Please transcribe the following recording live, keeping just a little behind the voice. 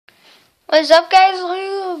What's up, guys?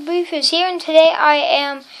 Little Beef is here, and today I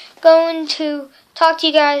am going to talk to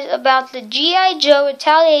you guys about the G.I. Joe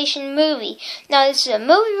Retaliation movie. Now, this is a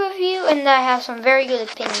movie review, and I have some very good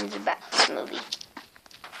opinions about this movie.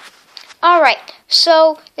 Alright,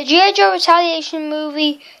 so the G.I. Joe Retaliation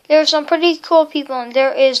movie, there are some pretty cool people, and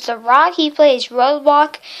there is The Rock, he plays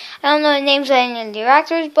Roadblock. I don't know the names of any of the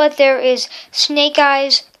actors, but there is Snake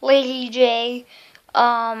Eyes, Lady J,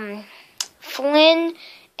 Flynn,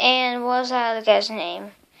 and what was that other guy's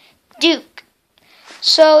name? Duke.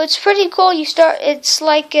 So it's pretty cool. It's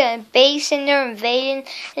like a base and they're invading,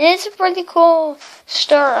 and it's a pretty cool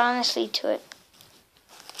start, honestly, to it.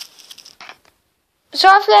 So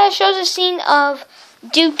after that, it shows a scene of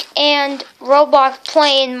Duke and Roadblock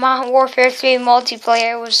playing Modern Warfare 3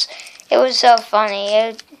 multiplayer. It was so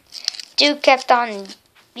funny. Duke kept on,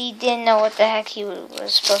 he didn't know what the heck he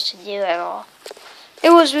was supposed to do at all. It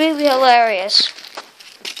was really hilarious.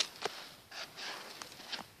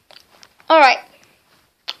 Alright.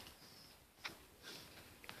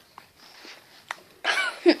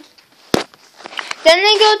 Then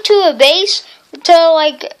they go to a base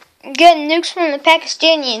to get nukes from the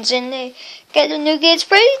Pakistanians, and they get the nuke. It's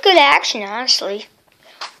pretty good action, honestly.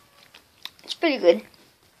 It's pretty good.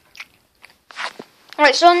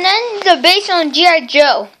 Alright, so then the base on G.I.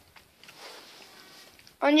 Joe.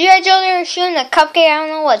 On G.I. Joe, they were shooting a cupcake. I don't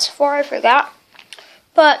know what it's for, I forgot.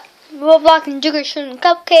 But Roadblock and Duke are shooting a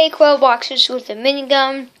cupcake. Roadblock is with a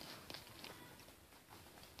minigun.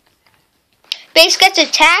 Base gets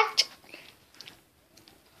attacked.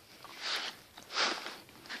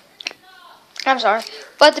 I'm sorry,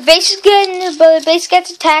 but the base is good. But the base gets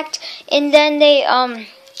attacked, and then and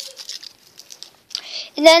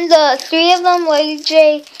then the three of them, Lady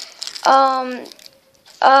J, and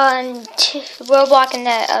Roadblock, and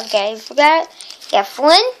that. Okay, forgot. Yeah,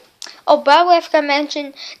 Flynn. Oh, by the way, I forgot to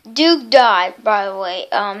mention Duke died. By the way,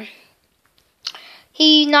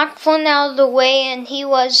 he knocked Flynn out of the way, and he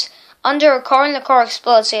was under a car, and the car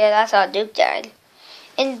exploded. So yeah, that's how Duke died.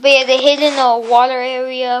 And but yeah, they hid in a water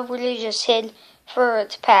area where they just hid for it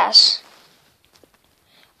to pass.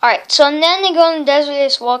 Alright, so then they go in the desert, they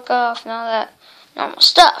just walk off and all that normal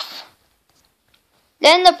stuff.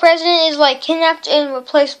 Then the president is kidnapped and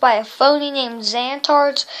replaced by a phony named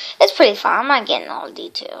Xantards. It's pretty fun. I'm not getting all the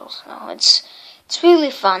details. No, it's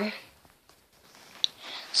really fun.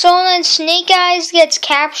 So then Snake Eyes gets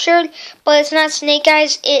captured, but it's not Snake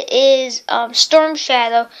Eyes, it is Storm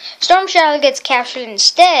Shadow. Storm Shadow gets captured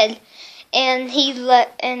instead, and he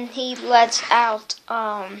lets out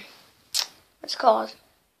what's it called?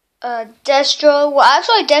 Destro. Well,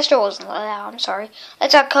 actually Destro wasn't let out, I'm sorry.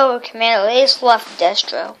 That's our Cobra Commando. They just left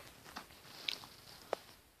Destro.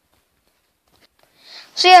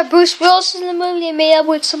 So yeah, Bruce Willis is in the movie. They made up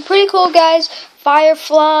with some pretty cool guys.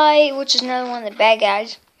 Firefly, which is another one of the bad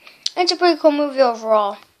guys. It's a pretty cool movie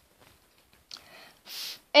overall.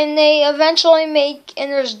 And they eventually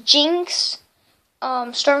and there's Jinx,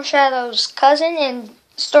 Storm Shadow's cousin, and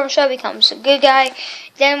Storm Shadow becomes a good guy.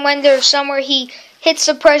 Then when there's somewhere he hits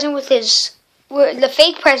the president with the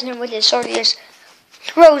fake president with his sword, he just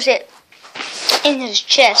throws it in his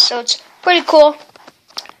chest. So it's pretty cool.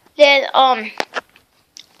 Then,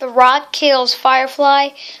 The Rock kills Firefly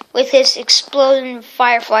with his exploding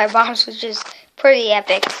Firefly bombs, which is pretty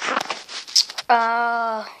epic.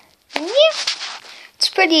 Yeah, it's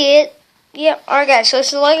pretty it. Yeah, alright guys, so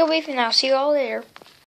this is Lego Beef, and I'll see you all later.